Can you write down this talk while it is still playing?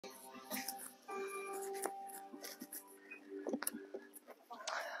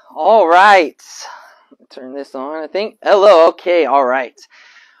All right. Turn this on, I think. Hello. Okay. All right.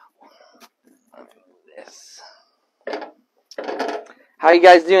 This. How are you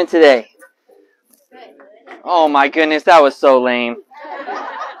guys doing today? Oh my goodness, that was so lame.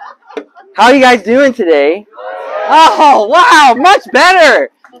 How are you guys doing today? Oh, wow, much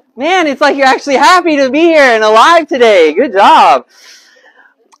better. Man, it's like you're actually happy to be here and alive today. Good job.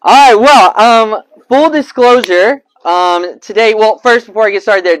 All right, well, full disclosure, today, well, first, before I get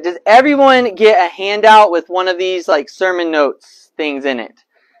started there, does everyone get a handout with one of these, like, sermon notes things in it?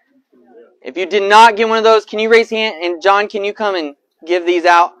 If you did not get one of those, can you raise your hand? And John, can you come and give these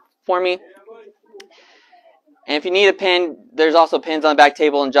out for me? And if you need a pen, there's also pens on the back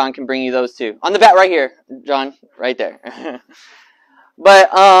table, and John can bring you those too. On the back, right here, John, right there.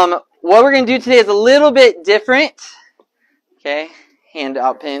 But what we're going to do today is a little bit different. Okay, hand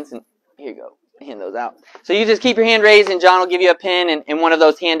out pens, and here you go. Hand those out. So you just keep your hand raised, and John will give you a pen and one of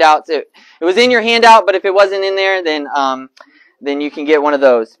those handouts. It was in your handout, but if it wasn't in there, then you can get one of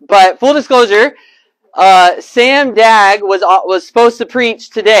those. But full disclosure, Sam Dag was supposed to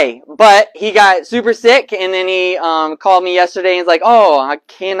preach today, but he got super sick, and then he called me yesterday and was like, "Oh, I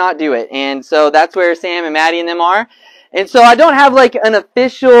cannot do it." And so that's where Sam and Maddie and them are. And so I don't have like an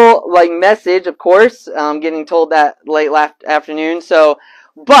official like message, of course. I'm getting told that late last afternoon. So,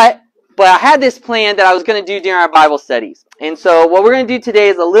 but I had this plan that I was going to do during our Bible studies. And so what we're going to do today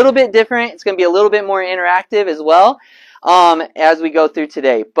is a little bit different. It's going to be a little bit more interactive as well as we go through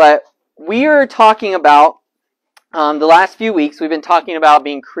today. But we are talking about, the last few weeks, we've been talking about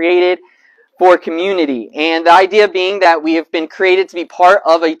being created for community. And the idea being that we have been created to be part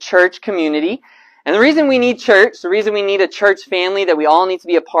of a church community. And the reason we need church, the reason we need a church family that we all need to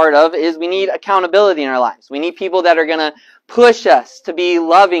be a part of is we need accountability in our lives. We need people that are going to push us to be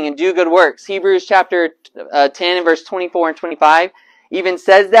loving and do good works. Hebrews chapter 10 and verse 24 and 25 even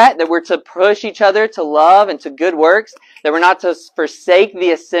says that we're to push each other to love and to good works, that we're not to forsake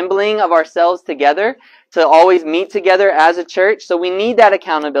the assembling of ourselves together, to always meet together as a church. So we need that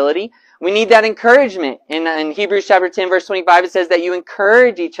accountability. We need that encouragement. In Hebrews chapter 10 verse 25 it says that you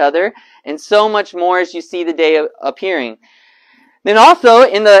encourage each other and so much more as you see the day appearing. Then also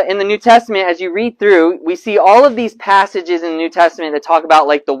in the New Testament, as you read through, we see all of these passages in the New Testament that talk about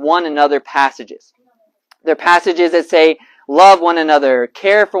like the one another passages. They're passages that say love one another,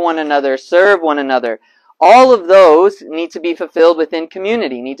 care for one another, serve one another. All of those need to be fulfilled within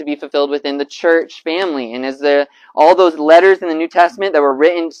community, need to be fulfilled within the church family. And as all those letters in the New Testament that were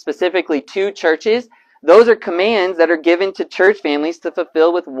written specifically to churches, those are commands that are given to church families to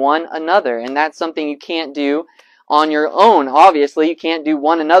fulfill with one another. And that's something you can't do on your own. Obviously, you can't do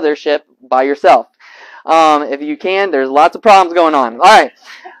one anothership by yourself. If you can, there's lots of problems going on. All right.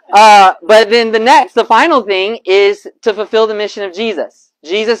 But then the final thing is to fulfill the mission of Jesus.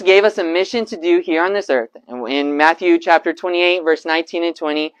 Jesus gave us a mission to do here on this earth. And in Matthew chapter 28, verse 19 and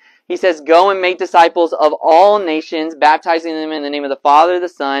 20, he says, "Go and make disciples of all nations, baptizing them in the name of the Father, the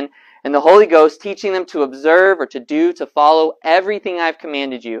Son, and the Holy Ghost, teaching them to observe or to follow everything I've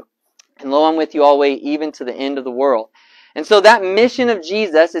commanded you. And lo, I'm with you always, even to the end of the world." And so that mission of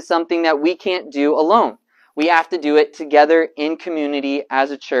Jesus is something that we can't do alone. We have to do it together in community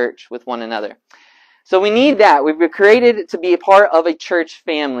as a church with one another. So we need that. We've been created to be a part of a church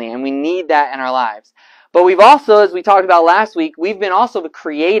family, and we need that in our lives. But we've also, as we talked about last week, we've been also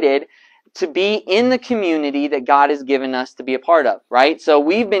created to be in the community that God has given us to be a part of, right? So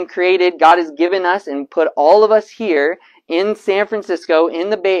we've been created, God has given us and put all of us here in San Francisco, in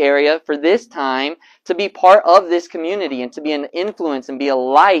the Bay Area, for this time to be part of this community and to be an influence and be a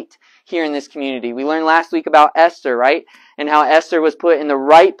light here in this community. We learned last week about Esther, right? And how Esther was put in the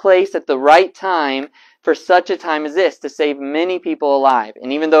right place at the right time for such a time as this to save many people alive.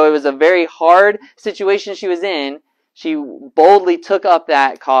 And even though it was a very hard situation she was in, she boldly took up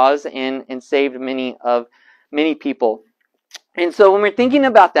that cause and saved many people. And so when we're thinking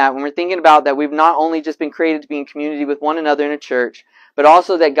about that, we've not only just been created to be in community with one another in a church, but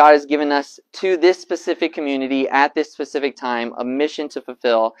also that God has given us to this specific community at this specific time a mission to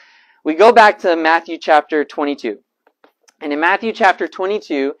fulfill. We go back to Matthew chapter 22. And in Matthew chapter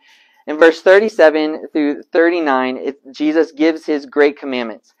 22, in verse 37 through 39, Jesus gives his great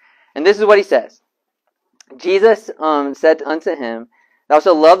commandments. And this is what he says. Jesus said unto him, "Thou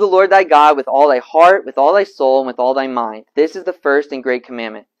shalt love the Lord thy God with all thy heart, with all thy soul, and with all thy mind. This is the first and great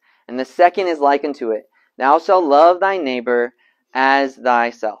commandment. And the second is like unto it. Thou shalt love thy neighbor as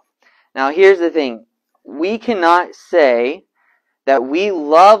thyself." Now here's the thing. We cannot say that we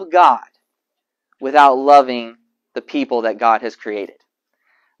love God without loving the people that God has created.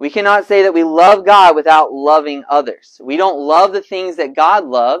 We cannot say that we love God without loving others. We don't love the things that God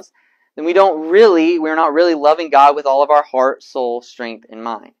loves, then we're not really loving God with all of our heart, soul, strength, and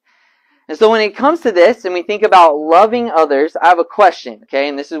mind. And so when it comes to this, and we think about loving others, I have a question, okay?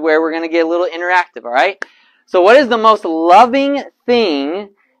 And this is where we're going to get a little interactive, all right? So what is the most loving thing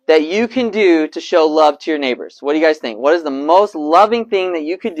that you can do to show love to your neighbors? What do you guys think? What is the most loving thing that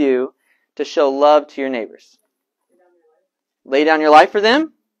you could do to show love to your neighbors? Lay down your life for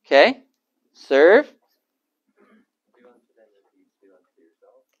them, okay? Serve.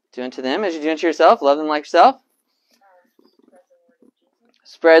 Do unto them as you do unto yourself. Love them like yourself.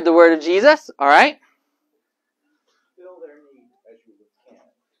 Spread the word of Jesus. All right. Fill their needs as you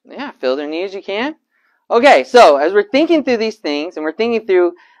can. Yeah, fill their needs you can. Okay, so as we're thinking through these things, and we're thinking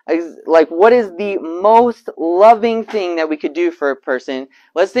through like what is the most loving thing that we could do for a person,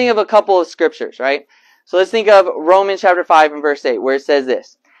 let's think of a couple of scriptures, right? So let's think of Romans chapter 5 and verse 8, where it says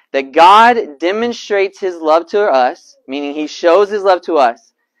this, that God demonstrates His love to us, meaning He shows His love to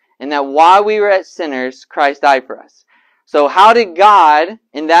us, and that while we were at sinners, Christ died for us. So how did God,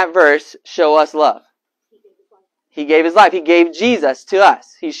 in that verse, show us love? He gave His life. He gave Jesus to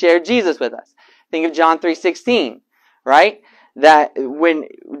us. He shared Jesus with us. Think of John 3:16, right? That when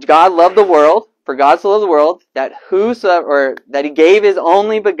God loved the world, for God so loved the world, that He gave His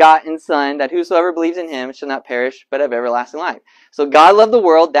only begotten Son, that whosoever believes in Him shall not perish, but have everlasting life. So God loved the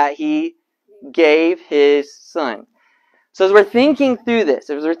world that He gave His Son. So as we're thinking through this,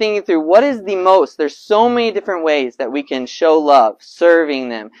 as we're thinking through what is the most, there's so many different ways that we can show love, serving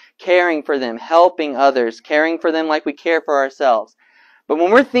them, caring for them, helping others, caring for them like we care for ourselves. But when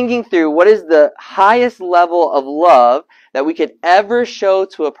we're thinking through what is the highest level of love that we could ever show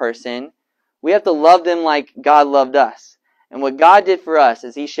to a person, we have to love them like God loved us. And what God did for us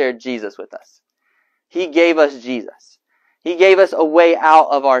is He shared Jesus with us. He gave us Jesus. He gave us a way out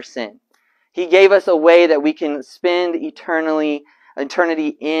of our sin. He gave us a way that we can spend eternity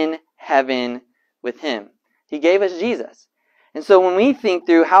in heaven with Him. He gave us Jesus. And so when we think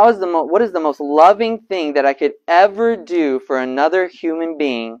through what is the most loving thing that I could ever do for another human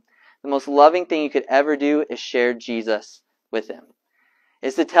being, the most loving thing you could ever do is share Jesus with them.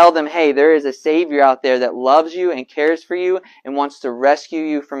 It's to tell them, hey, there is a Savior out there that loves you and cares for you and wants to rescue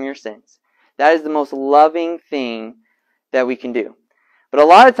you from your sins. That is the most loving thing that we can do. But a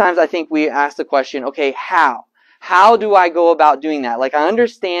lot of times I think we ask the question, okay, how? How do I go about doing that? Like I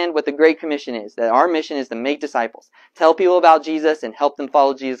understand what the Great Commission is, that our mission is to make disciples, tell people about Jesus and help them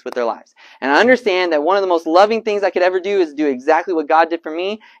follow Jesus with their lives. And I understand that one of the most loving things I could ever do is do exactly what God did for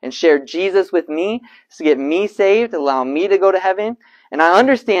me and share Jesus with me to get me saved, to allow me to go to heaven. And I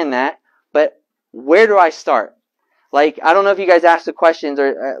understand that, but where do I start? Like, I don't know if you guys ask the questions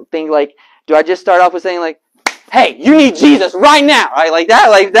or think like, do I just start off with saying like, hey, you need Jesus right now, right? Like that.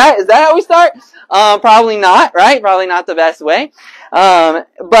 Is that how we start? Probably not, right? Probably not the best way.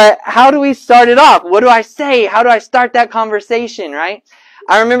 But how do we start it off? What do I say? How do I start that conversation, right?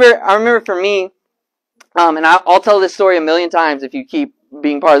 I remember for me, and I'll tell this story a million times if you keep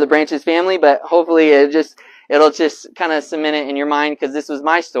being part of the Branches family, but hopefully it'll just kind of cement it in your mind because this was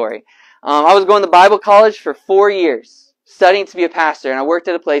my story. I was going to Bible college for 4 years, studying to be a pastor, and I worked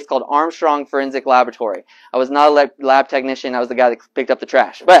at a place called Armstrong Forensic Laboratory. I was not a lab technician. I was the guy that picked up the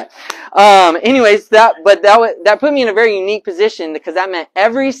trash. But anyways, that put me in a very unique position because that meant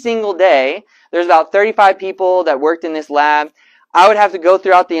every single day, there's about 35 people that worked in this lab. I would have to go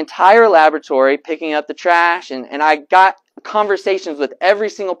throughout the entire laboratory picking up the trash, and I got conversations with every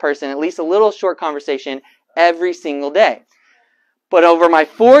single person, at least a little short conversation every single day. But over my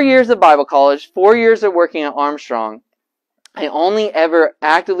 4 years of Bible college, 4 years of working at Armstrong, I only ever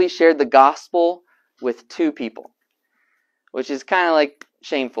actively shared the gospel with 2 people, which is kind of like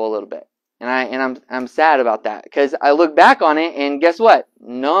shameful a little bit. And I'm sad about that because I look back on it and guess what?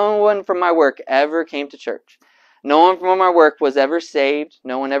 No one from my work ever came to church. No one from my work was ever saved.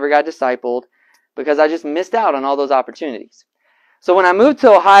 No one ever got discipled because I just missed out on all those opportunities. So when I moved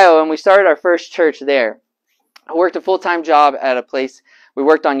to Ohio and we started our first church there, I worked a full-time job at a place. We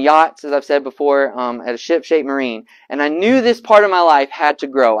worked on yachts, as I've said before, at a Ship-Shape Marine. And I knew this part of my life had to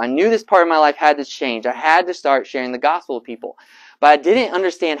grow. I knew this part of my life had to change. I had to start sharing the gospel with people. But I didn't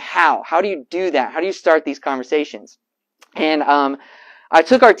understand how. How do you do that? How do you start these conversations? And I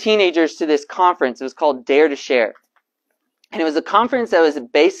took our teenagers to this conference. It was called Dare to Share. And it was a conference that was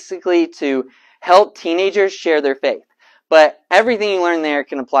basically to help teenagers share their faith. But everything you learn there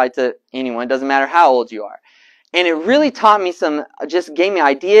can apply to anyone. It doesn't matter how old you are. And it really taught me just gave me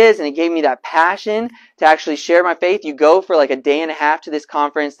ideas, and it gave me that passion to actually share my faith. You go for like a day and a half to this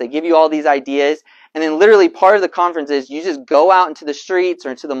conference. They give you all these ideas, And then literally part of the conference is you just go out into the streets or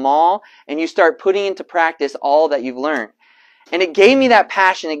into the mall and you start putting into practice all that you've learned. And it gave me that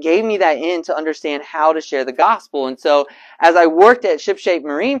passion. It gave me that in to understand how to share the gospel. And so as I worked at Shipshape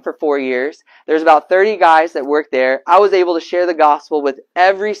Marine for 4 years, there's about 30 guys that worked there. I was able to share the gospel with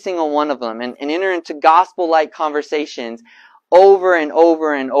every single one of them and enter into gospel-like conversations over and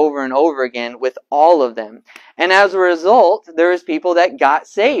over and over and over again with all of them. And as a result, there's people that got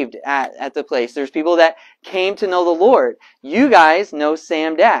saved at the place. There's people that came to know the Lord. You guys know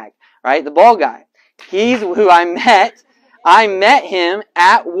Sam Dag, right? The bald guy. He's who I met. I met him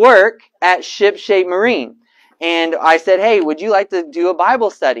at work at Shipshape Marine. And I said, hey, would you like to do a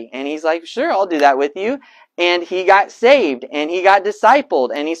Bible study? And he's like, sure, I'll do that with you. And he got saved, and he got discipled,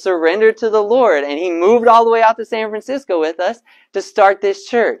 and he surrendered to the Lord, and he moved all the way out to San Francisco with us to start this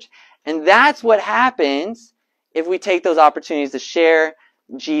church. And that's what happens if we take those opportunities to share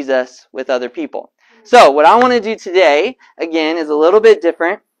Jesus with other people. So what I want to do today, again, is a little bit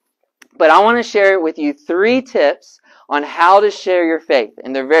different, but I want to share with you 3 tips on how to share your faith.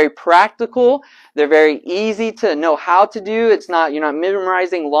 And they're very practical. They're very easy to know how to do. You're not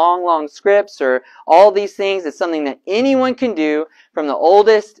memorizing long scripts or all these things. It's something that anyone can do from the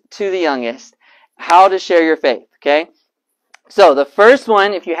oldest to the youngest. How to share your faith, okay? So the first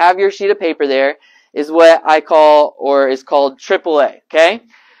one, if you have your sheet of paper there, is what I call, or is called AAA, okay?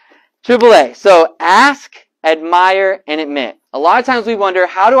 AAA. So ask, admire, and admit. A lot of times we wonder,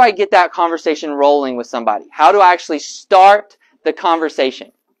 how do I get that conversation rolling with somebody? How do I actually start the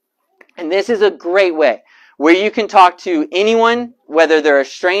conversation? And this is a great way where you can talk to anyone, whether they're a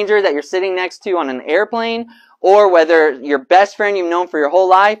stranger that you're sitting next to on an airplane, or whether your best friend you've known for your whole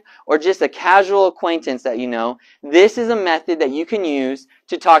life, or just a casual acquaintance that you know. This is a method that you can use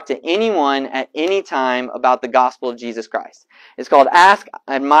to talk to anyone at any time about the gospel of Jesus Christ. It's called ask,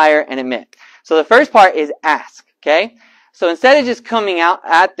 admire, and admit. So the first part is ask, okay? So instead of just coming out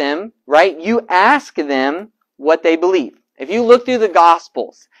at them, right, you ask them what they believe. If you look through the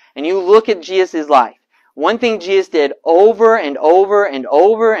Gospels and you look at Jesus' life, one thing Jesus did over and over and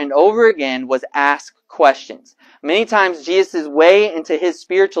over and over again was ask questions. Many times Jesus' way into his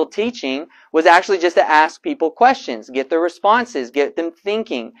spiritual teaching was actually just to ask people questions, get their responses, get them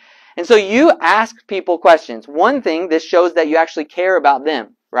thinking. And so you ask people questions. One thing, this shows that you actually care about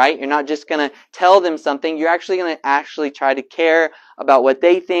them. Right? You're not just going to tell them something. You're actually going to try to care about what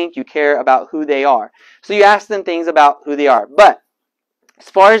they think. You care about who they are. So you ask them things about who they are. But as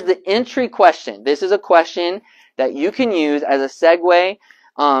far as the entry question, this is a question that you can use as a segue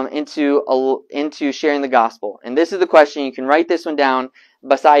into sharing the gospel. And this is the question. You can write this one down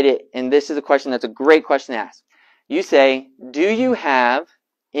beside it. And this is a question that's a great question to ask. You say, do you have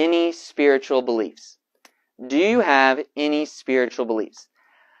any spiritual beliefs? Do you have any spiritual beliefs?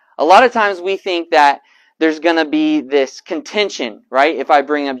 A lot of times we think that there's going to be this contention, right, if I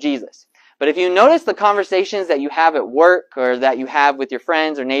bring up Jesus. But if you notice the conversations that you have at work or that you have with your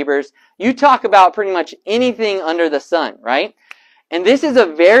friends or neighbors, you talk about pretty much anything under the sun, right? And this is a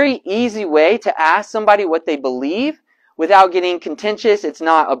very easy way to ask somebody what they believe without getting contentious. It's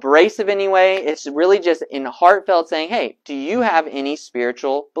not abrasive anyway. It's really just in heartfelt saying, hey, do you have any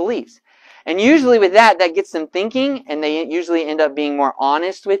spiritual beliefs? And usually with that gets them thinking, and they usually end up being more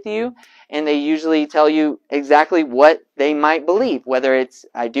honest with you, and they usually tell you exactly what they might believe, whether it's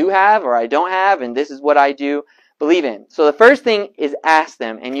I do have or I don't have, and this is what I do believe in. So the first thing is ask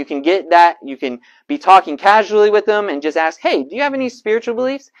them, and you can get that. You can be talking casually with them and just ask, hey, do you have any spiritual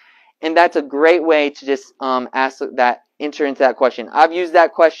beliefs? And that's a great way to just ask that, enter into that question. I've used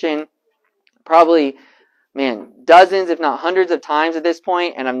that question probably dozens, if not hundreds of times at this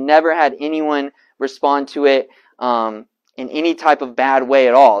point, and I've never had anyone respond to it in any type of bad way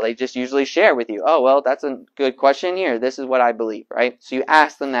at all. They just usually share with you, oh, well, that's a good question here. This is what I believe, right? So you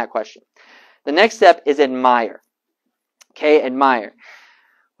ask them that question. The next step is admire. Okay, admire.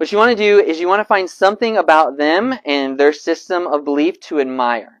 What you want to do is you want to find something about them and their system of belief to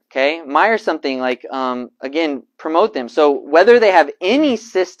admire. Okay, admire something like, again, promote them. So whether they have any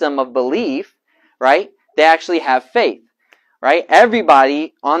system of belief, right, they actually have faith, right?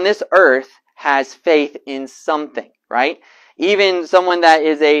 Everybody on this earth has faith in something, right? Even someone that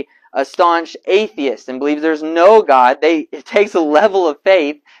is a staunch atheist and believes there's no God, it takes a level of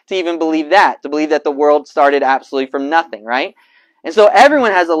faith to even believe that, to believe that the world started absolutely from nothing, right? And so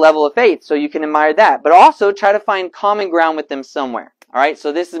everyone has a level of faith, so you can admire that. But also try to find common ground with them somewhere. All right,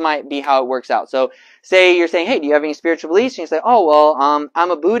 so this might be how it works out. So say you're saying, hey, do you have any spiritual beliefs? And you say, oh, well,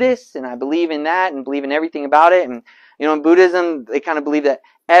 I'm a Buddhist, and I believe in that and believe in everything about it. And, in Buddhism, they kind of believe that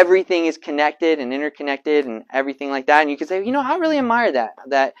everything is connected and interconnected and everything like that. And you can say, I really admire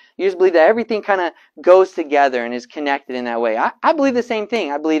that you just believe that everything kind of goes together and is connected in that way. I believe the same thing.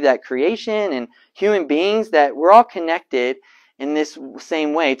 I believe that creation and human beings, that we're all connected in this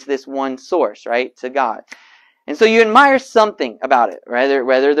same way to this one source, right? To God. And so you admire something about it,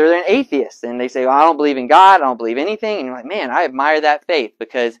 whether they're an atheist and they say, well, I don't believe in God, I don't believe anything. And you're like, man, I admire that faith,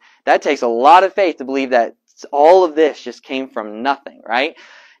 because that takes a lot of faith to believe that all of this just came from nothing, right?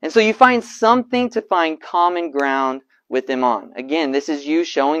 And so you find something to find common ground with them on. Again, this is you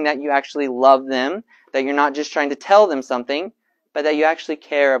showing that you actually love them, that you're not just trying to tell them something, but that you actually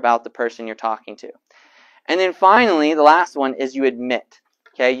care about the person you're talking to. And then finally, the last one is you admit.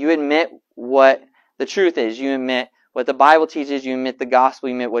 Okay, you admit what the truth is. You admit what the Bible teaches. You admit the gospel.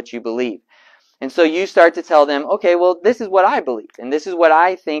 You admit what you believe. And so you start to tell them, okay, well, this is what I believe, and this is what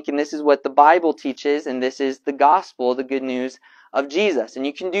I think, and this is what the Bible teaches, and this is the gospel, the good news of Jesus. And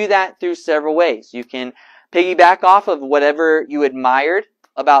you can do that through several ways. You can piggyback off of whatever you admired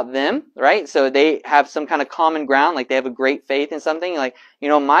about them, right? So they have some kind of common ground, like they have a great faith in something, like,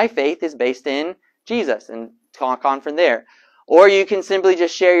 my faith is based in Jesus, and talk on from there. Or you can simply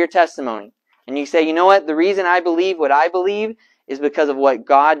just share your testimony. And you say, what, the reason I believe what I believe is because of what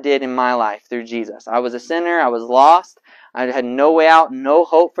God did in my life through Jesus. I was a sinner. I was lost. I had no way out, no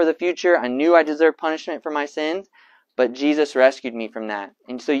hope for the future. I knew I deserved punishment for my sins, but Jesus rescued me from that.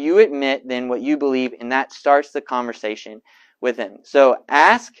 And so you admit then what you believe, and that starts the conversation with him. So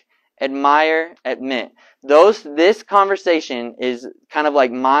ask, admire, admit. This conversation is kind of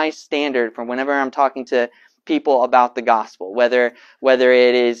like my standard from whenever I'm talking to people about the gospel, whether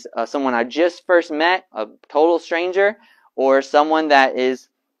it is someone I just first met, a total stranger, or someone that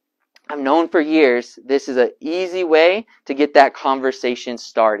I've known for years. This is an easy way to get that conversation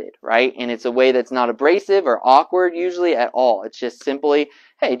started, right? And it's a way that's not abrasive or awkward usually at all. It's just simply,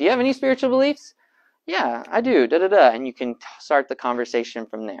 hey, do you have any spiritual beliefs? Yeah, I do, and you can start the conversation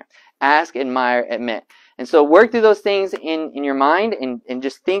from there. Ask, admire, admit. And so work through those things in your mind and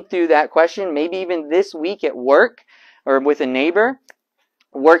just think through that question. Maybe even this week at work or with a neighbor,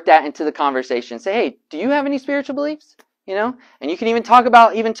 work that into the conversation. Say, hey, do you have any spiritual beliefs? And you can even talk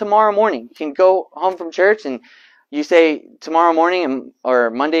about even tomorrow morning. You can go home from church and you say tomorrow morning or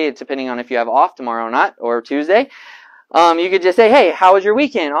Monday, depending on if you have off tomorrow or not, or Tuesday. You could just say, hey, how was your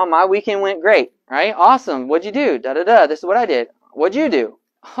weekend? Oh, my weekend went great, right? Awesome. What'd you do? This is what I did. What'd you do?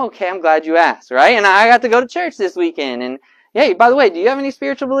 Okay, I'm glad you asked, right? And I got to go to church this weekend. And hey, by the way, do you have any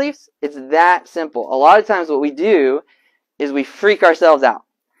spiritual beliefs? It's that simple. A lot of times what we do is we freak ourselves out.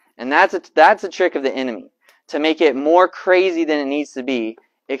 And that's a trick of the enemy. To make it more crazy than it needs to be,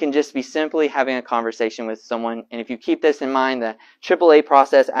 it can just be simply having a conversation with someone. And if you keep this in mind, the AAA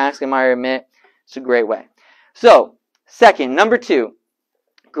process, ask, admire, admit, it's a great way. So, number 2,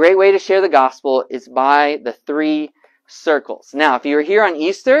 great way to share the gospel is by the 3 circles. Now, if you were here on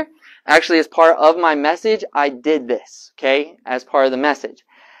Easter, actually as part of my message, I did this, okay, as part of the message.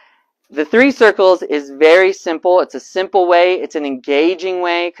 The 3 circles is very simple. It's a simple way. It's an engaging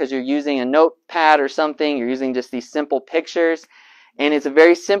way because you're using a notepad or something. You're using just these simple pictures. And it's a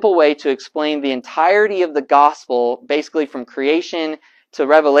very simple way to explain the entirety of the gospel, basically from creation to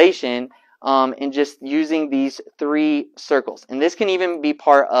Revelation, and just using these 3 circles. And this can even be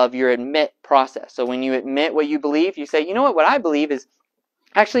part of your admit process. So when you admit what you believe, you say, what I believe is,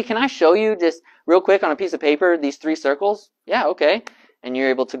 actually, can I show you just real quick on a piece of paper these 3 circles? Yeah, okay. And you're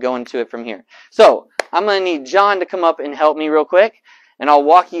able to go into it from here. So I'm going to need John to come up and help me real quick, and I'll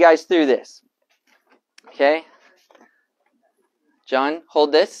walk you guys through this. Okay? John,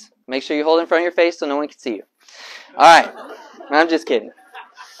 hold this. Make sure you hold it in front of your face so no one can see you. All right. I'm just kidding.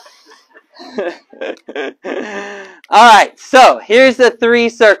 All right. So here's the 3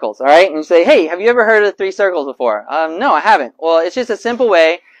 circles. All right. And you say, hey, have you ever heard of the 3 circles before? No, I haven't. Well, it's just a simple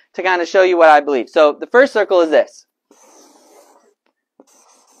way to kind of show you what I believe. So the first circle is this.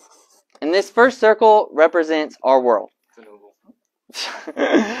 And this first circle represents our world. It's an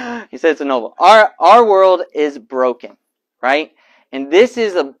oval. He said it's an oval. Our world is broken, right? And this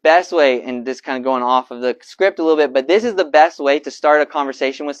is the best way, and this kind of going off of the script a little bit, but this is the best way to start a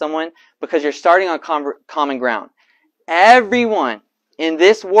conversation with someone because you're starting on common ground. Everyone in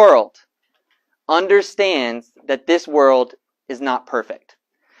this world understands that this world is not perfect.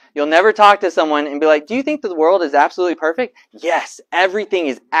 You'll never talk to someone and be like, do you think the world is absolutely perfect? Yes, everything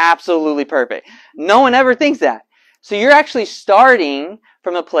is absolutely perfect. No one ever thinks that. So you're actually starting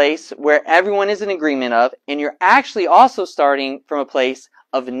from a place where everyone is in agreement of, and you're actually also starting from a place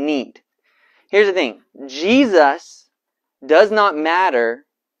of need. Here's the thing. Jesus does not matter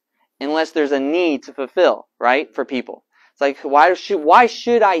unless there's a need to fulfill, right, for people. It's like, why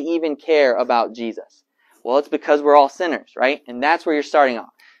should I even care about Jesus? Well, it's because we're all sinners, right? And that's where you're starting off.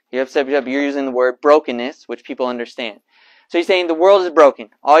 You're using the word brokenness, which people understand. So you're saying the world is broken.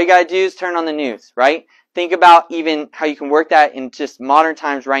 All you got to do is turn on the news, right? Think about even how you can work that in just modern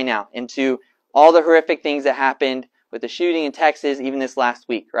times right now into all the horrific things that happened with the shooting in Texas even this last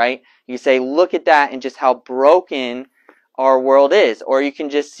week, right? You say, look at that and just how broken our world is. Or you can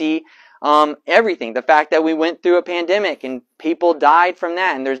just see everything. The fact that we went through a pandemic and people died from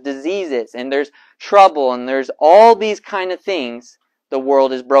that, and there's diseases and there's trouble and there's all these kind of things. The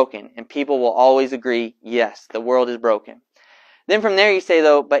world is broken, and people will always agree, yes, the world is broken. Then from there you say,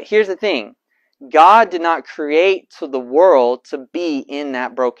 though, but here's the thing. God did not create the world to be in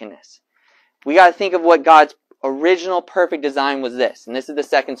that brokenness. We got to think of what God's original perfect design was this, and this is the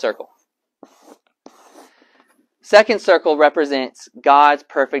second circle. Second circle represents God's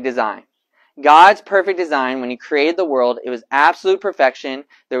perfect design. God's perfect design, when He created the world, it was absolute perfection.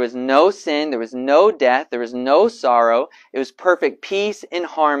 There was no sin. There was no death. There was no sorrow. It was perfect peace and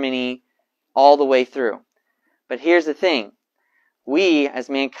harmony all the way through. But here's the thing. We, as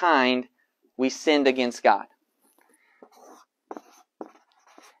mankind, we sinned against God.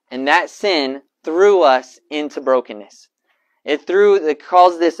 And that sin threw us into brokenness. It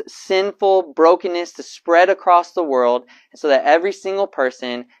caused this sinful brokenness to spread across the world so that every single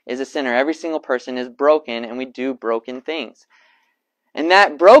person is a sinner. Every single person is broken, and we do broken things. And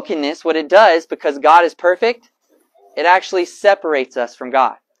that brokenness, what it does, because God is perfect, it actually separates us from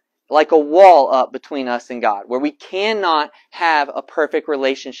God. Like a wall up between us and God, where we cannot have a perfect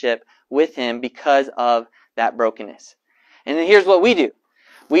relationship with Him because of that brokenness. And then here's what we do.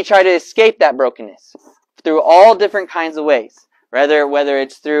 We try to escape that brokenness through all different kinds of ways. Whether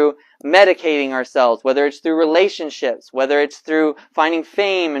it's through medicating ourselves, whether it's through relationships, whether it's through finding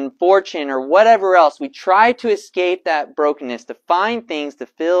fame and fortune or whatever else, we try to escape that brokenness, to find things to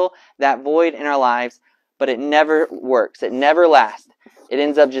fill that void in our lives, but it never works. It never lasts. It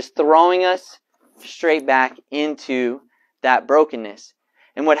ends up just throwing us straight back into that brokenness.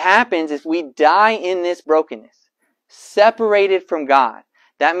 And what happens is we die in this brokenness, separated from God.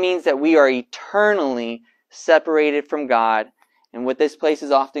 That means that we are eternally separated from God, and what this place is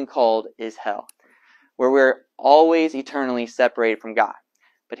often called is hell, where we're always eternally separated from God.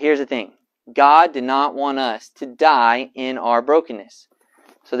 But here's the thing. God did not want us to die in our brokenness.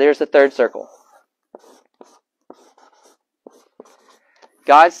 So there's the third circle.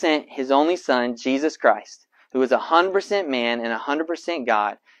 God sent His only Son, Jesus Christ, who was 100% man and 100%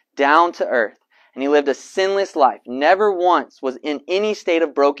 God, down to earth. And He lived a sinless life, never once was in any state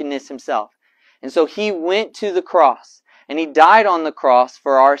of brokenness Himself. And so He went to the cross, and He died on the cross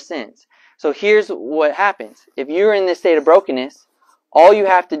for our sins. So here's what happens. If you're in this state of brokenness, all you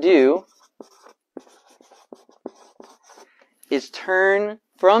have to do is turn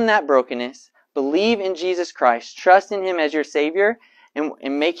from that brokenness, believe in Jesus Christ, trust in Him as your Savior, and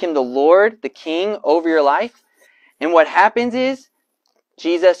make Him the Lord, the King over your life. And what happens is,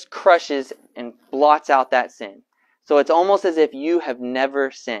 Jesus crushes and blots out that sin. So it's almost as if you have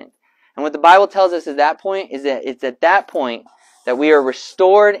never sinned. And what the Bible tells us at that point is that it's at that point that we are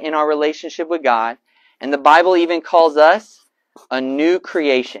restored in our relationship with God. And the Bible even calls us a new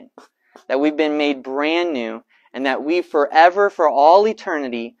creation. That we've been made brand new, and that we forever, for all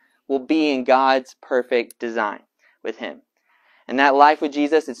eternity, will be in God's perfect design with Him. And that life with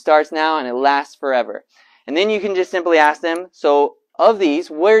Jesus, it starts now and it lasts forever. And then you can just simply ask them, so of these,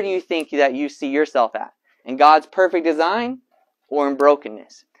 where do you think that you see yourself at? In God's perfect design or in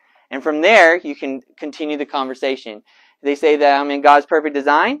brokenness? And from there, you can continue the conversation. If they say that I'm in God's perfect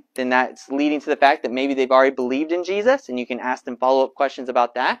design, then that's leading to the fact that maybe they've already believed in Jesus, and you can ask them follow-up questions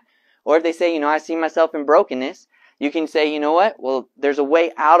about that. Or if they say, I see myself in brokenness, you can say, you know what? Well, there's a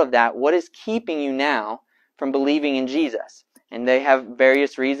way out of that. What is keeping you now from believing in Jesus? And they have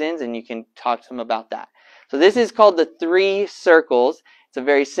various reasons, and you can talk to them about that. So this is called the 3 circles. It's a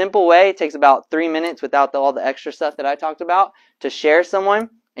very simple way. It takes about 3 minutes without all the extra stuff that I talked about to share someone.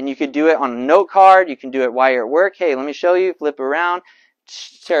 And you could do it on a note card. You can do it while you're at work. Hey, let me show you. Flip around.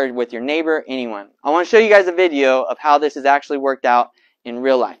 Share it with your neighbor, anyone. I want to show you guys a video of how this has actually worked out in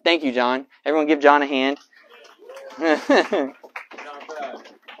real life. Thank you, John. Everyone give John a hand.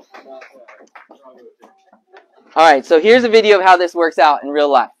 All right, so here's a video of how this works out in real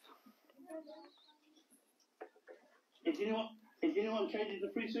life. Has anyone traded the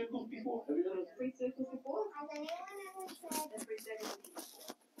 3 circles before? Have you done 3 circles before? The 3 circles.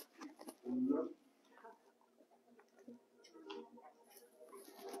 No.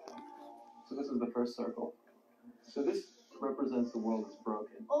 So this is the first circle. So this represents the world is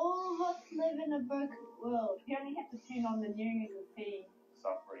broken. All of us live in a broken world. You only have to tune on the news and see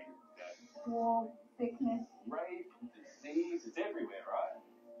Suffering, war, sickness. rape, disease, it's everywhere, right?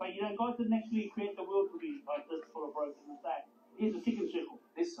 But you know, God didn't actually create the world to be like this, full of brokenness. That here's the second circle.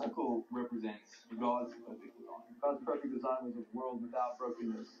 This circle represents God's perfect design. God's perfect design was a world without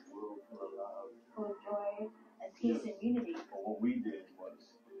brokenness, a world full of love. Full of joy and peace and unity. But what we did was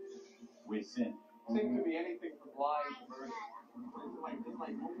we sinned. Sin could be anything from lying to murder. It's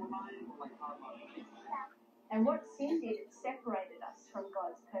like over lying or like hard lying. And what sin did, it separated us from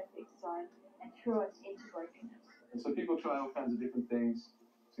God's perfect design and threw us into brokenness. And so people try all kinds of different things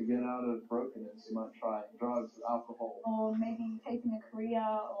to get out of brokenness. You might try drugs, alcohol. Or maybe taking a career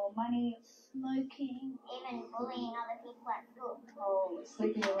or money. Smoking, even bullying other people at school. Or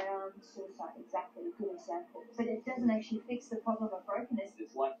sleeping around, suicide, exactly, a good example. But it doesn't actually fix the problem of brokenness.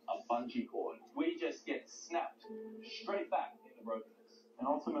 It's like a bungee cord. We just get snapped straight back into brokenness. And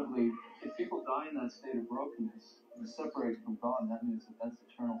ultimately, if people die in that state of brokenness and separate from God, that means that that's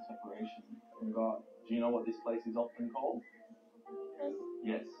eternal separation from God. Do you know what this place is often called?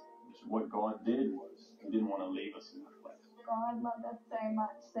 Yes. What God did was He didn't want to leave us in that place. God loved us so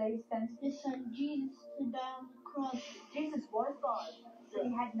much that He sent His son Jesus to die on the cross. Jesus was God, so He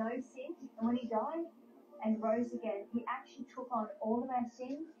had no sin, and when He died and rose again, He actually took on all of our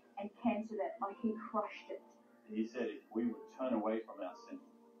sins and cancelled it, like He crushed it. He said if we would turn away from our sin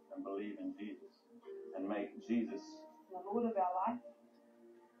and believe in Jesus and make Jesus The Lord of our life,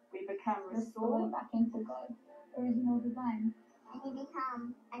 we become Restored restored back into God's original design. And you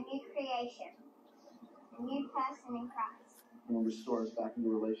become a new creation, a new person in Christ. and will restore us back into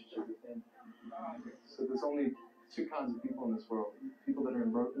a relationship with Him. So there's only two kinds of people in this world: people that are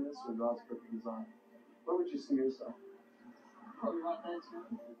in brokenness or God's perfect design. Where would you see yourself? Probably right there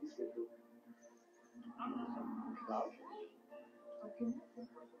too.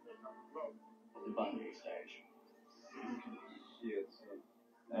 The binary stage.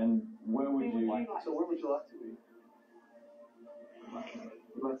 And where would you like? So where would you like to be? Would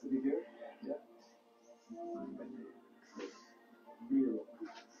you like to be here? Yeah.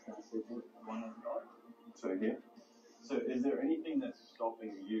 So here. So is there anything that's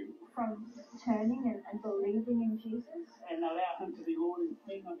stopping you? From turning and believing in Jesus? And allow Him to be Lord and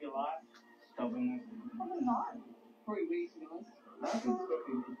King of your life. Stopping you? Probably not. 3 weeks ago. Nothing's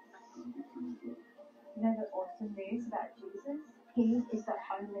stopping you. You know the awesome news about Jesus? He is the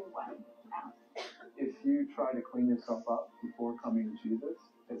only way out. If you try to clean yourself up before coming to Jesus,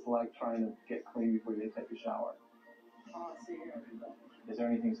 it's like trying to get clean before you take a shower. Is there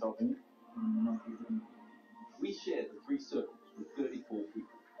anything stopping you? We shared the 3 circles with 34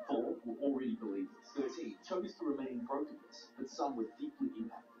 people. 4 were already believers. 13 chose to remain in brokenness, but some were deeply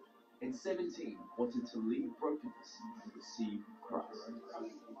impacted. And 17 wanted to leave brokenness and receive Christ.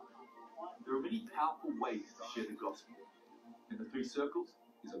 There are many powerful ways to share the gospel, and the 3 circles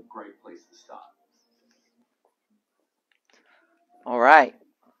is a great place to start. All right.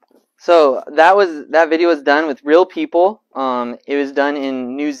 So that video was done with real people. It was done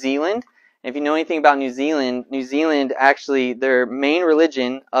in New Zealand. If you know anything about New Zealand actually, their main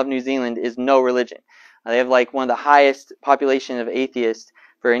religion of New Zealand is no religion. They have like one of the highest population of atheists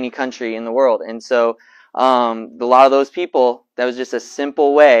for any country in the world. And so a lot of those people, that was just a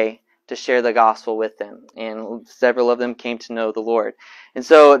simple way to share the gospel with them. And several of them came to know the Lord. And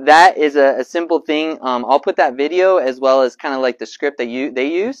so that is a simple thing. I'll put that video as well as kind of like the script that they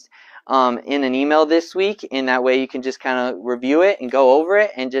used in an email this week, and that way you can just kind of review it and go over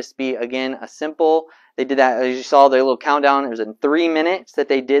it and just be, again, a simple, they did that, as you saw their little countdown, it was in 3 minutes that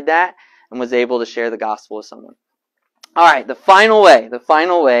they did that and was able to share the gospel with someone. Alright, the final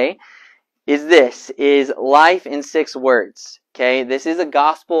way is this, is life in 6 words. Okay, this is a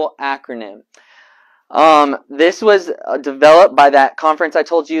gospel acronym. This was developed by that conference I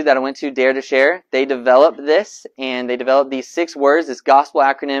told you that I went to, Dare to Share. They developed this, and they developed these 6 words, this gospel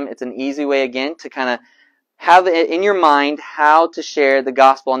acronym. It's an easy way, again, to kind of have it in your mind how to share the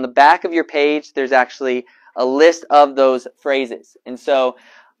gospel. On the back of your page, there's actually a list of those phrases. And so,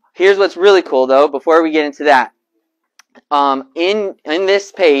 here's what's really cool, though, before we get into that. In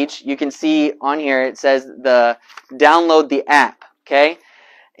this page, you can see on here, it says download the app, okay?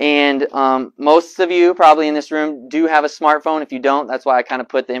 And most of you probably in this room do have a smartphone. If you don't, that's why I kind of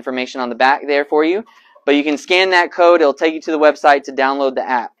put the information on the back there for you. But you can scan that code. It'll take you to the website to download the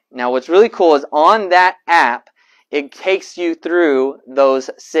app. Now, what's really cool is on that app, it takes you through those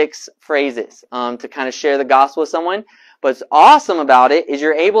 6 phrases to kind of share the gospel with someone. What's awesome about it is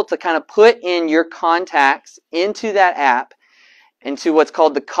you're able to kind of put in your contacts into that app, into what's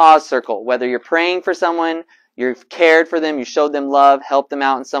called the cause circle. Whether you're praying for someone, you've cared for them, you showed them love, helped them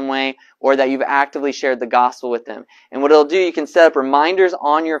out in some way, or that you've actively shared the gospel with them. And what it'll do, you can set up reminders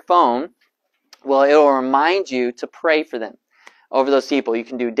on your phone. Well, it will remind you to pray for them over those people. You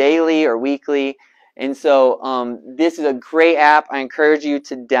can do daily or weekly. And so this is a great app. I encourage you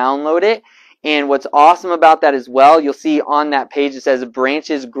to download it. And what's awesome about that as well, you'll see on that page it says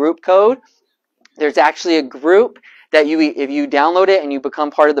Branches group code. There's actually a group that if you download it and you become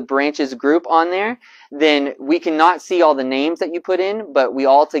part of the Branches group on there, then we cannot see all the names that you put in, but we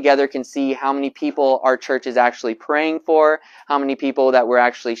all together can see how many people our church is actually praying for, how many people that we're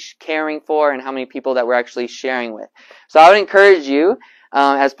actually caring for, and how many people that we're actually sharing with. So I would encourage you,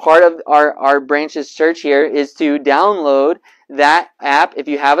 as part of our Branches church here, is to download that app if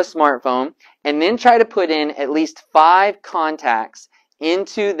you have a smartphone, and then try to put in at least 5 contacts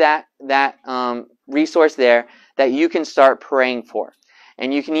into that resource there that you can start praying for.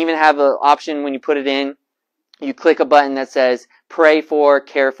 And you can even have an option when you put it in, you click a button that says pray for,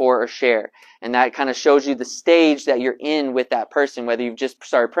 care for, or share. And that kind of shows you the stage that you're in with that person, whether you've just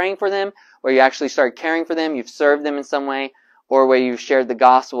started praying for them, or you actually started caring for them, you've served them in some way, or where you've shared the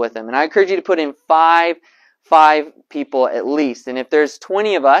gospel with them. And I encourage you to put in 5 people at least. And if there's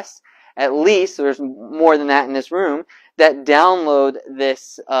 20 of us, at least, there's more than that in this room, that download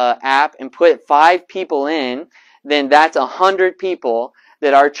this app and put 5 people in, then that's 100 people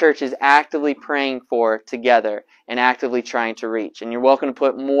that our church is actively praying for together and actively trying to reach. And you're welcome to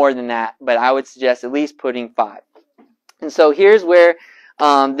put more than that, but I would suggest at least putting 5. And so here's where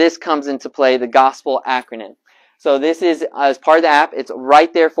this comes into play, the gospel acronym. So this is as part of the app. It's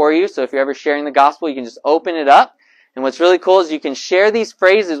right there for you. So if you're ever sharing the gospel, you can just open it up. And what's really cool is you can share these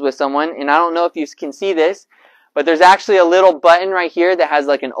phrases with someone. And I don't know if you can see this, but there's actually a little button right here that has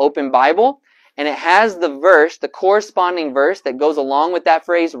like an open Bible. And it has the verse, the corresponding verse that goes along with that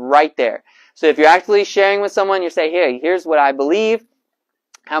phrase right there. So if you're actually sharing with someone, you say, hey, here's what I believe.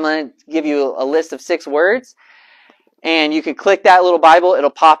 I'm going to give you a list of 6 words. And you can click that little Bible. It'll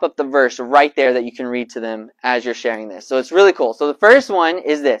pop up the verse right there that you can read to them as you're sharing this. So it's really cool. So the first one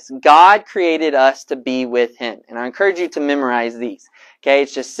is this. God created us to be with Him. And I encourage you to memorize these. Okay,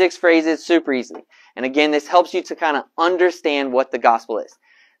 it's just 6 phrases, super easily. And again, this helps you to kind of understand what the gospel is.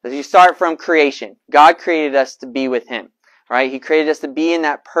 As you start from creation, God created us to be with Him, right? He created us to be in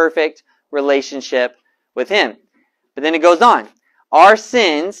that perfect relationship with Him. But then it goes on. Our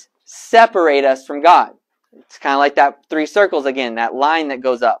sins separate us from God. It's kind of like that 3 circles again, that line that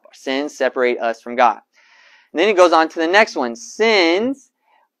goes up. Our sins separate us from God. And then it goes on to the next one. Sins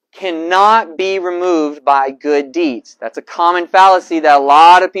cannot be removed by good deeds. That's a common fallacy that a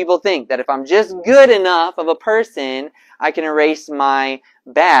lot of people think, that if I'm just good enough of a person, I can erase my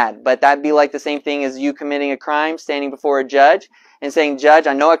bad. But that'd be like the same thing as you committing a crime, standing before a judge and saying, Judge,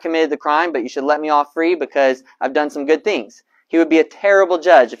 I know I committed the crime, but you should let me off free because I've done some good things. He would be a terrible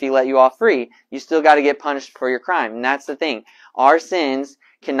judge if he let you off free. You still got to get punished for your crime. And that's the thing. Our sins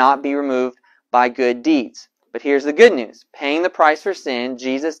cannot be removed by good deeds. But here's the good news. Paying the price for sin,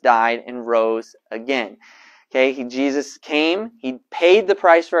 Jesus died and rose again. Okay, Jesus came. He paid the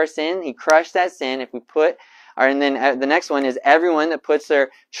price for our sin. He crushed that sin. And then the next one is everyone that puts their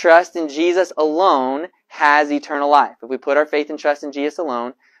trust in Jesus alone has eternal life. If we put our faith and trust in Jesus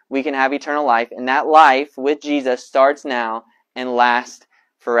alone, we can have eternal life. And that life with Jesus starts now and lasts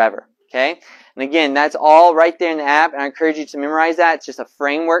forever. Okay? And again, that's all right there in the app. And I encourage you to memorize that. It's just a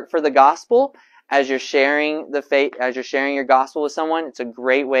framework for the gospel. As you're sharing the faith, as you're sharing your gospel with someone, it's a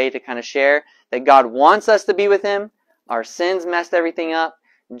great way to kind of share that God wants us to be with Him. Our sins messed everything up.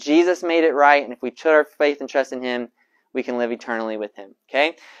 Jesus made it right. And if we put our faith and trust in Him, we can live eternally with Him.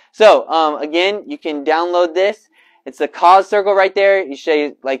 Okay? So, again, you can download this. It's the cause circle right there. You show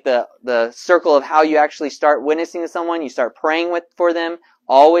you like the circle of how you actually start witnessing to someone. You start praying for them.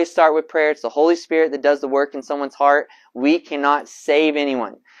 Always start with prayer. It's the Holy Spirit that does the work in someone's heart. We cannot save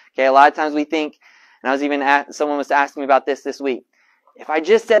anyone. Okay, a lot of times we think, and someone was asking me about this week. If I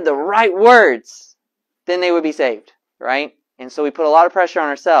just said the right words, then they would be saved, right? And so we put a lot of pressure on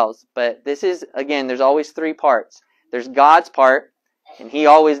ourselves. But this is, again, there's always 3 parts. There's God's part, and He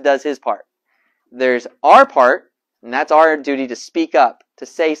always does His part. There's our part, and that's our duty to speak up, to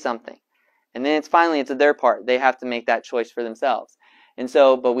say something. And then it's their part. They have to make that choice for themselves. And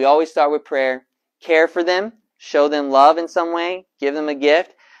so, but we always start with prayer. Care for them. Show them love in some way. Give them a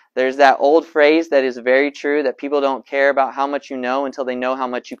gift. There's that old phrase that is very true, that people don't care about how much you know until they know how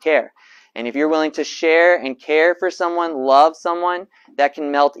much you care. And if you're willing to share and care for someone, love someone, that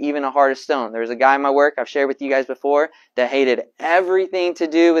can melt even a heart of stone. There's a guy in my work, I've shared with you guys before, that hated everything to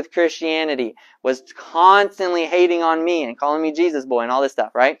do with Christianity, was constantly hating on me and calling me Jesus boy and all this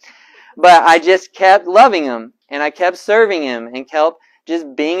stuff, right? But I just kept loving him, and I kept serving him, and kept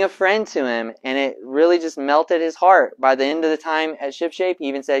just being a friend to him, and it really just melted his heart. By the end of the time at ShipShape, he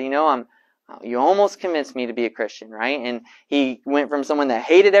even said, you almost convinced me to be a Christian, right? And he went from someone that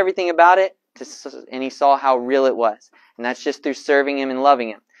hated everything about it, and he saw how real it was. And that's just through serving him and loving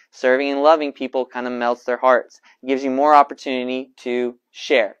him. Serving and loving people kind of melts their hearts. It gives you more opportunity to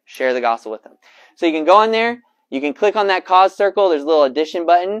share the gospel with them. So you can go on there, you can click on that cause circle, there's a little addition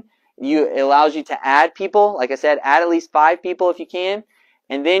button. It allows you to add people. Like I said, add at least 5 people if you can.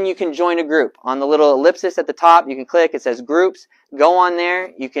 And then you can join a group. On the little ellipsis at the top, you can click. It says groups. Go on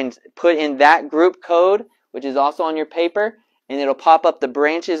there. You can put in that group code, which is also on your paper, and it'll pop up the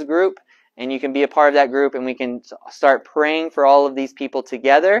branches group, and you can be a part of that group, and we can start praying for all of these people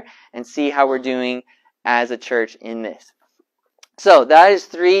together and see how we're doing as a church in this. So that is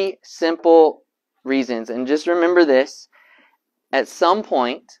 3 simple reasons. And just remember this. At some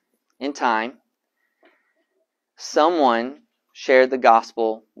point in time, someone shared the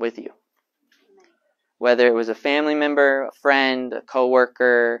gospel with you. Whether it was a family member, a friend, a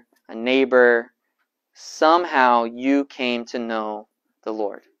coworker, a neighbor, somehow you came to know the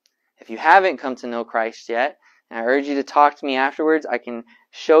Lord. If you haven't come to know Christ yet, and I urge you to talk to me afterwards, I can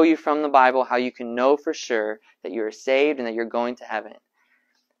show you from the Bible how you can know for sure that you are saved and that you're going to heaven.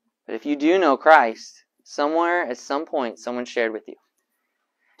 But if you do know Christ, somewhere at some point someone shared with you.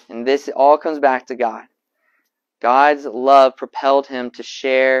 And this all comes back to God. God's love propelled him to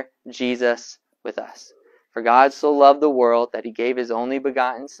share Jesus with us. For God so loved the world that he gave his only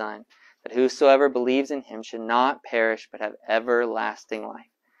begotten Son, that whosoever believes in him should not perish but have everlasting life.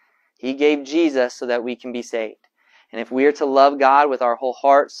 He gave Jesus so that we can be saved. And if we are to love God with our whole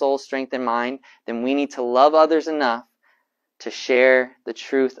heart, soul, strength, and mind, then we need to love others enough to share the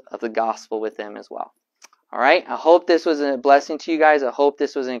truth of the gospel with them as well. All right? I hope this was a blessing to you guys. I hope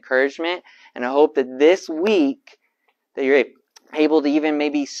this was an encouragement. And I hope that this week that you're able to even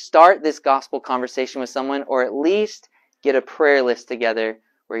maybe start this gospel conversation with someone, or at least get a prayer list together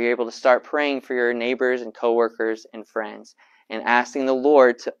where you're able to start praying for your neighbors and coworkers and friends and asking the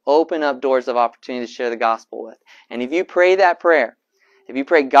Lord to open up doors of opportunity to share the gospel with. And if you pray that prayer, if you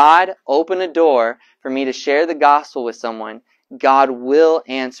pray, God, open a door for me to share the gospel with someone, God will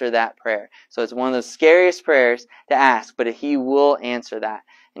answer that prayer. So it's one of the scariest prayers to ask, but He will answer that.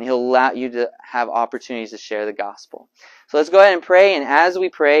 And He'll allow you to have opportunities to share the gospel. So let's go ahead and pray. And as we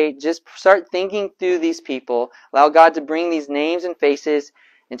pray, just start thinking through these people. Allow God to bring these names and faces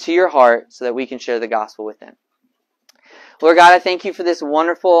into your heart so that we can share the gospel with them. Lord God, I thank you for this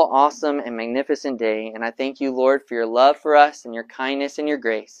wonderful, awesome, and magnificent day. And I thank you, Lord, for your love for us and your kindness and your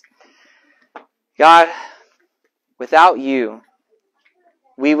grace. God, without you,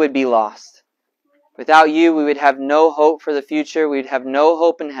 we would be lost. Without you, we would have no hope for the future. We would have no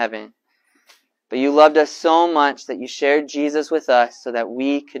hope in heaven. But you loved us so much that you shared Jesus with us so that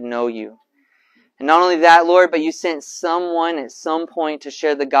we could know you. And not only that, Lord, but you sent someone at some point to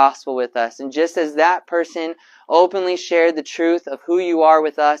share the gospel with us. And just as that person openly shared the truth of who you are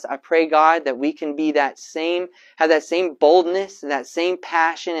with us, I pray, God, that we can be have that same boldness, that same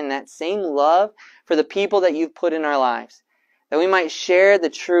passion, and that same love for the people that you've put in our lives. That we might share the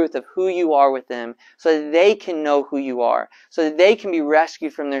truth of who you are with them so that they can know who you are, so that they can be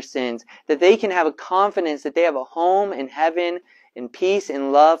rescued from their sins, that they can have a confidence that they have a home in heaven in peace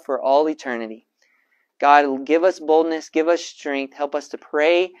and love for all eternity. God, give us boldness, give us strength, help us to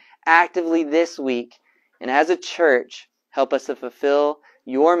pray actively this week, and as a church, help us to fulfill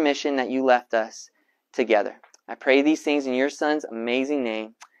your mission that you left us together. I pray these things in your Son's amazing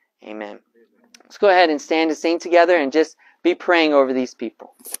name. Amen. Let's go ahead and stand and sing together and just be praying over these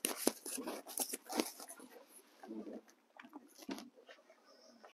people.